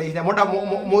gutongana ihenya mwenda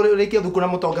murikie thuku na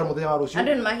mutongana muthenya wa rucio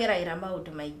andu ni mageraira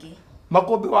maundu maingi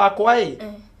makombe wakwa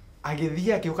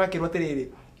agithia akiuka kirwa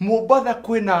tiriri Mombatha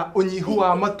kwina unyihu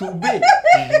wa matumbĩ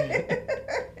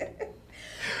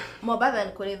Mombatha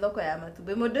ni kuri thoko ya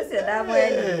matumbĩ mundu cio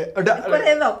ndamwene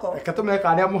kuri thoko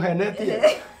katumeka ni amuhenetie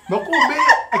makombe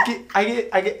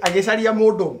agicaria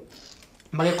mundu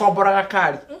magikomboraga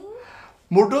kari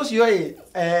mundu ucio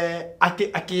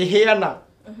akiheana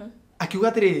akiuga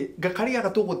atiriri ngakari gaga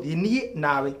tuguthie nie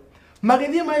nawe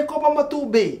magithie magikomba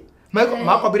matumbĩ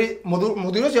makwambire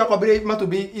muthuri ucio akwambire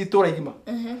matumbĩ itura igima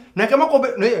nake makombe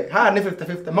ha ni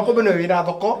 50-50 makombe no wina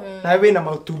thoko na wina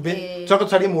matumbĩ coka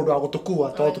tucarie mundu wa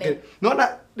gutukua to tukire nona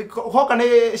hoka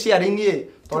nĩ sharing ĩ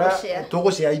toria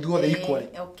tũgũshare ithuothe equally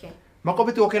Okay.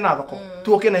 makombe tuoke na thoko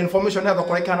tuoke na information ya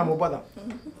thoko rekana Mombasa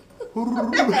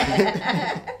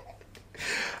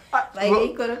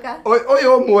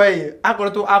Oyo mwe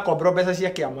akoretwo akombero mbeca cia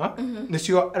kiama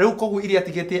nicio riu kogu iria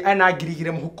tigete ana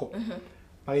ngirigire muhuko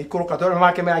magikoroka tore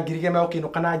make me ngirige me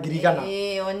okinuka na ngirigana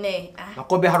one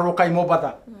makombe haruka i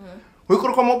Mombasa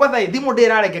wikoroka Mombasa thimu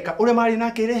ndirarengeka ure mari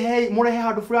nake rehe murehe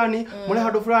handu fulani murehe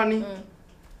handu fulani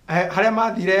haria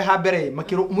mathire ha mbere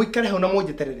makiru muikare hau na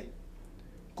munjeterere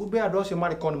kumbe andu acio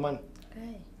mari con man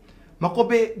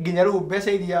makombe nginya riu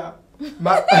mbeca iria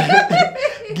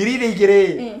ngiri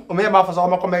igire umenye mabaca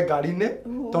makome ngari-inĩ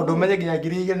tondu umenye nginya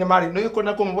ngiri igire ni mari no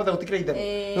ikona ko Mombasa gutikira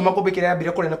ithe no makombe kire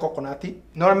ambire kure na coconut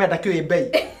no menda kiwe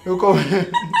bei uko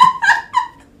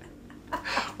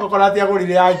coconut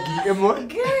agurire ya ngiri imwe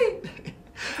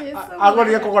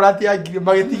agurire coconut ya ngiri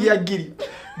magitigia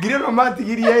ngiri no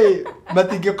matigirie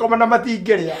matingikoma na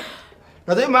matingeria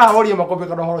na thai mahoria makombe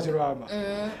kana horo cio rama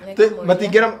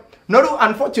matingera no ru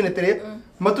unfortunately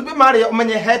matumbe mari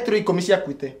umenye hetro ikomi cia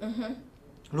kwite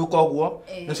ruko guo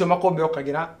nicio makombe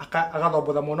okagira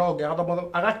agathobotha muno onge agathobotha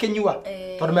agakenyua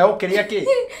tondu meokeria ki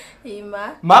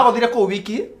ima magothire ku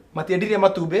wiki matiendirie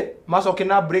matumbe macoke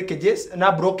na breakages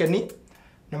na broken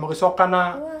na magicoka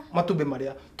na matumbe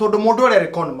maria tondu mundu ore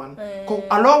conman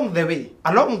along the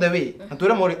way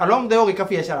atwire mori along the way gika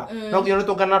biashara no nginya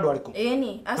tungana andu ariku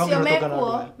ni acio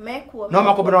mekuo no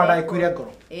makombe no ndai kuire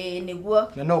ngoro niguo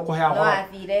na no kuhea horo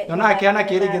no nake ana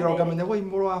kirigiro ngamenya goi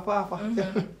muru wa baba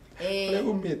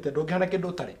umite ndungihana kindu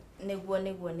utari niguo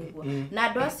na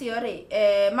andu acio ri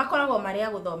makoragwo mari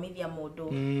a guthomithia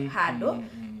mundu handu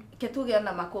ketuge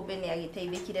na makombe ni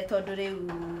agiteithikire tondu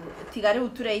riu tiga riu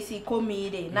ture ici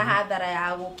 10 ri na hathara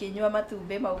ya gukinywa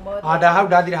matumbe mau mothe ada hau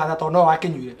ndathire hatha to no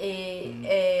wakinyuire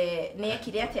ni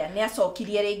ekire atia ni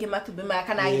acokirie ringi matumbe ma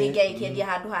kana ringi aikendia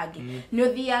handu hangi ni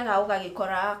uthiaga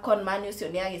ugagikora conman ucio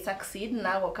ni agi succeed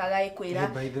na gokaga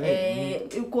ikwira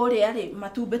kuria ri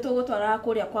matumbe tugutwara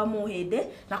kuria kwa muhinde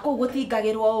na kuu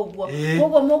gutingagirwo uguo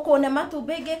koguo mukune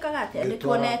matumbe ngikaga atia ni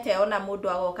tuonete ona mundu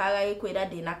agokaga ikwira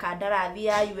ndina kandarathi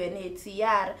ya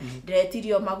UNHCR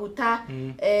diretirio maguta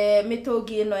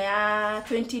mitungi ino ya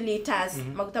 20 liters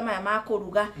maguta maya ma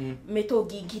kuruga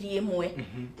mitungi 1,000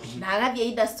 na agathie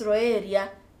industrial area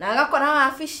na agakora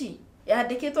wabici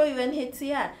yandikitwo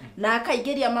UNHCR na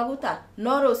akaigeria maguta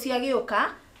no rucio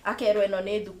agiuka akerwo ino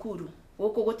ni thukuru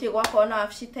guku guti gwakwa na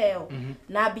wabici teo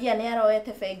na mbia ni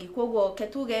aroete bengi koguo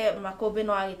ketuge makombe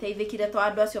no agiteithikire to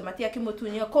andu acio matia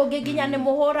kimutunyio kungi nginya ni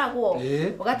muhuragwo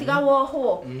ugatiga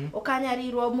wohwo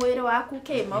ukanyarirwo mwiri waku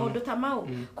ki maundu ta mau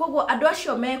koguo andu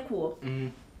acio mekuo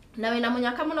na wina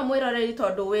munyaka muno mwiroreri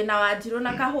tondu wina Wanjiru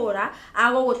na Kahura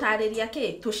agugutariria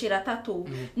ki tushira tatu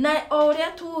na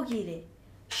uria tugire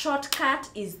shortcut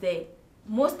is the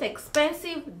most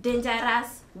expensive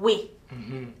dangerous way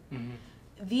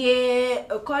thie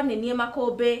koni nie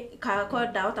makombe ka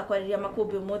konda otakwaria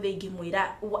makombe mothe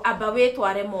ingimwira amba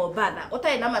wetware Mombasa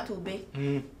utai na matumbe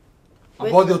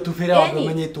abothe utubire wa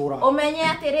umenye itura umenye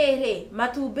atiriri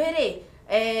matumbe ri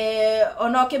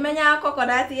ona ukimenya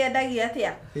coconut yendagia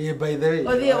atia by the way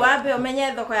uthie wambe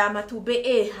umenye thoko ya matumbe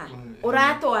iha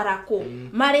uratwara ku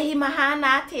marihi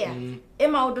mahana atia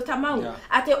maundu ta mau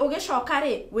ati ugicoka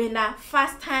ri wina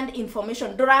first hand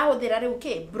information ndurahuthira riu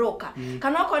ki broker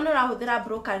kana ko ndurahuthira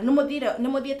broker ni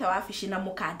muthiete wabici na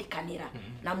mukandikanira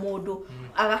na mundu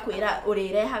agakwira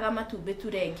urirehaga matumbe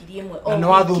turengiri 1 no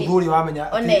wathuthuri wamenya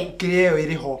kirio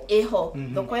iriho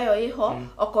thoko iyo iho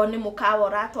oko ni mukawa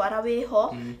uratwara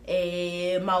wiho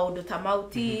maundu ta mau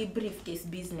ti briefcase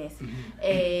business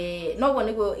noguo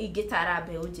niguo ingitara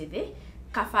mbeu njithi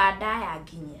kabanda ya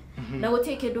nginya na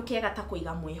gutie kindu kiega ta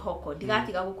kuiga mwihoko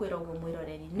ndigatiga gukwira uguo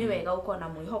mwiroreri ni wega ukona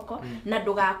mwihoko na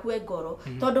ndugakue ngoro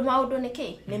tondu maundu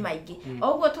niki ni maingi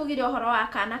oguo tugire uhoro wa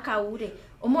kana kauri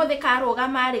umuthe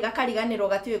karugama ri gakariganirwo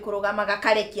gatiwe kurugama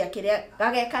gakarekia kiria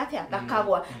gageka atia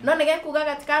gakagwa no nigekuga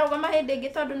gatikarugama hindi ingi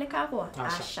tondu ni kagwa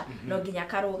asha no nginya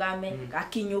karugame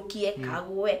gakinyukie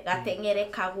kagwe gatengere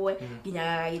kagwe nginya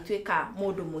gagituika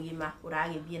mundu mugima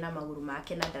uragithie na maguru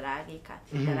make na ndaragika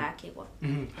ndarakigwa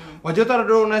wajota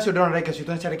ndo na cio ndona reke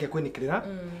citwa chareke kwinikirira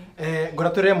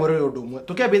ngorature muriro undu umwe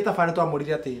tukiambita fani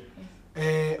twamurire ati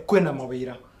kwina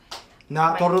mawira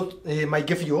na tondu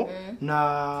maingi biu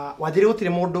na Wanjiru gutire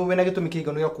mundu wena gitumi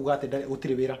kiigano gya kuga ati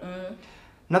gutire wira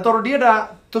na tondu ndienda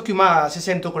tukiuma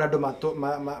session tukura andu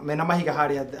mena mahiga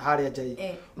haria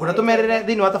njai ngura tumerere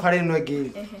thini wa tafari no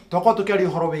ingi toko tukiari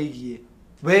uhoro wigie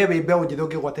wewe mbeu njithu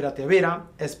ngigwatira ati wira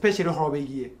especially uhoro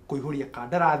wigie kuihuria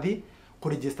kandarathi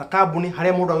kuregister company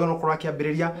haria mundu ageno kurwa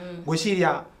kiambiriria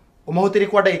gwiciria umahutiri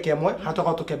kwa ndagika imwe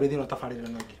hatoka tukĩambĩrĩria no tabarĩra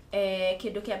no ingĩ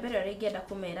kindu kia mbere ũrĩa ingĩenda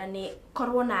kũmera nĩ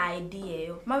korwo na idea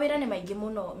ĩyo mawĩra nĩ maingĩ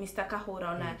mũno Mr.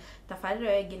 Kahura ona tabarĩra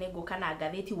ĩyo ĩngĩ nĩ ngũka na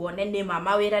ngathĩti wone nĩ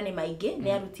mawĩra nĩ maingĩ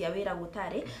nĩ aruti a wĩra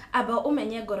gũtarĩ amba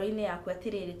ũmenye ngoro-inĩ yaku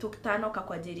atĩrĩrĩ tũtanoka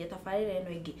kwanjĩria tabarĩra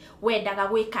ĩno ĩngĩ wendaga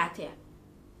gwĩka atĩa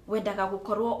wendaga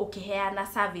gukorwo ukiheana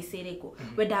service iriku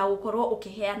wendaga gukorwo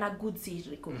ukiheana goods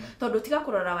iriku tondu tiga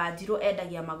kurora Wanjiru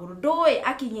endagia maguru ndoi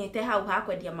akinyite hau ha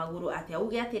kwendia maguru atia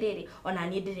uge atiriri ona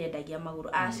nie ndirendagia maguru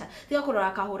aca tiga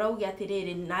kurora Kahura uge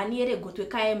atiriri na nie ri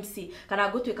ngutwika MC kana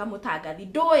ngutwika mutangathi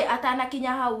ndoi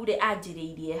atanakinya hau ri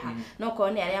anjiriirie ha no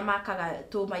kone aria makaga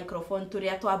tu microphone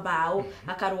turia twa bao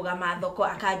akarugama thoko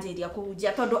akanjiria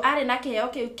kuhunjia tondu ari na kiheo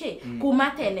kiu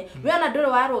kuma tene we ona nduri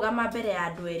warugama mbere ya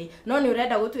andu eri no ni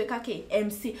urenda gutwika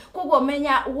MC koguo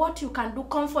menya what you can do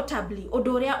comfortably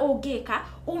undu uria ungika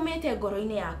umite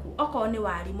ngoro-ini yaku okorwo ni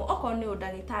warimu okorwo ni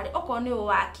udagitari okorwo ni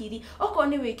wakiri okorwo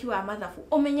ni wiki wa mathabu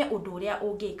umenye undu uria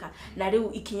ungika na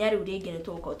riu ikinya riu ringi ni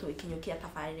tugukorwo twikinyukia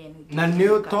tabarĩra ĩno na ni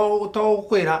to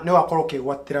kwira ni wakorwo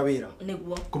kigwatira wira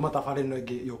niguo kuma tabarĩra ĩno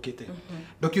ĩngĩ yukite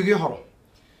ndokiuge horo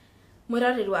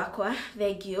Mwirarĩri wakwa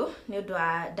thengio ni undu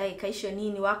wa ndagika icio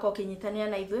nini wako ukinyitania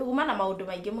na ithuĩ uma na maundu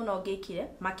maingĩ mũno ngĩkire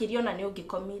makirio na ni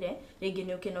ũngĩkomire ringi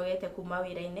ni ũkinogete kuma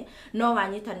wĩra-inĩ no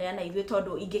wanyitania na ithuĩ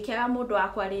tondu ingĩkĩaga mũndũ wa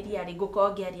kwarĩria ri ngũkorwo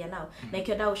ngĩaria nao na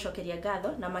ikĩo ndagũcokeria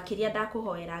ngatho na makiria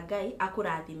ndakũhoera Ngai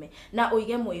akũrathime na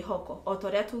uige mwĩhoko o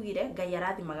toria tugire Ngai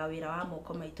arathimaga wĩra wa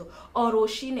moko maitũ o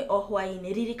rũcinĩ o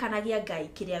hwainĩ ririkanagia Ngai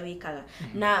kĩrĩa wĩkaga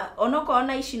na onokorwo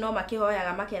na ici no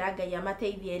makĩhoyaga makera Ngai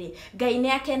amateithie ri Ngai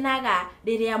nĩ akenaga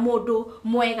riria mundu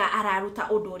mwega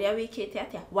araruta undu uria wikite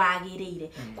atia wagiriire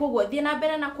koguo thie na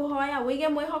mbere na kuhoya wige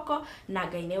mwihoko na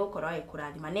Ngai ni gukorwo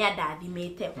agikurathima ni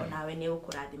andathimite onawe ni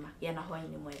gukurathima gia na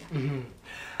hwaini mwega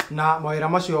na mawira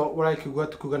macio uraikigwa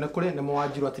tukuga ne kuri ni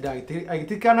Wanjiru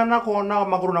agitikana na kuona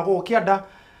maguru na gukianda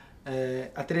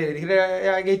atiriri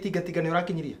ya geitingatinga ni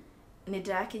urakinyiria ni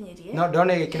ndirakinyirie no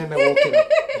ndone gikinene gukira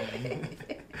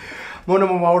muno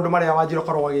maundu maria Wanjiru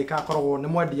korwo agika korwo ni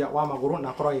mwendia wa maguru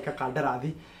na korwo agika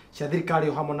kandarathi cia thirikari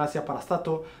o hamwe na cia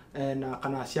parastato na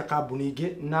kana cia kambuni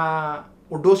ingi na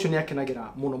undu ucio ni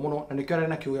akenagira muno na nikio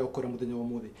arena kiuga ukora muthenya wa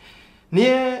muthi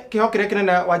nie kihokire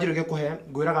kinene Wanjiru gikuhe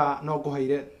ngwiraga no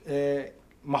nguheire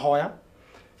mahoya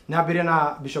na mbere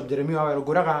na Bishop Jeremy Waweru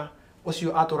ngwiraga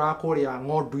ucio atura kuria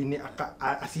ngondu-ini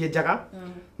acienjaga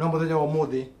no muthenya wa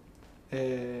muthi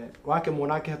wake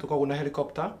mwana akihatuka guna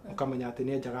helicopter ukamenya ati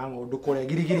ni njaga ngondu kuria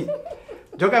girigiri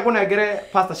njoka kunengere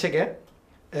Pastor Shege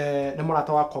ni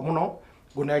murata wakwa muno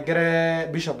ngunengere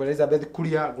Bishop Elizabeth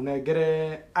Kuria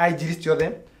ngunengere IG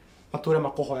ciothe mature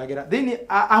makuhoyagira thini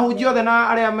ahunjia othe na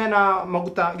aria mena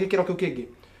maguta gikiro kiu kingi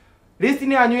list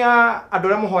ni anyu ya andu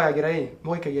aria muhoyagira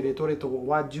mugikagira ritwa ritu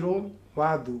Wanjiru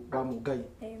wathu wa Mungai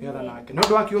niatha nake no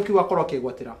ndwakiuga kiuga korwo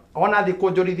kigwatira ona thi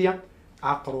kunjorithia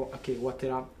akorwo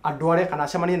akigwatira andu aria kana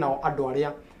cemani nao andu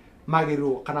aria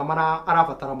magirirwo kana mara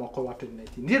arabatara mwako wa 2019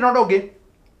 ndi no ndongi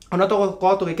ona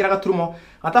to tugikira gaturumo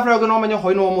atafara ugi no menyo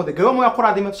hoino wa muthi ngai mwe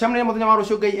akurathime cemani muthenya wa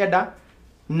rucio ngai enda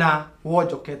na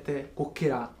wonjokete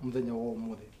gukira muthenya wa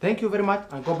muthi thank you very much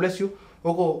and God bless you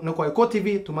ugo no kwa Iko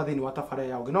TV tumathini wa tafara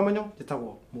ya ugi no menyo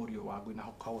jitagwo murio wa Ugi Na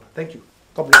Umenyo thank you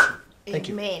God bless you thank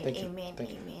you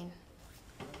amen.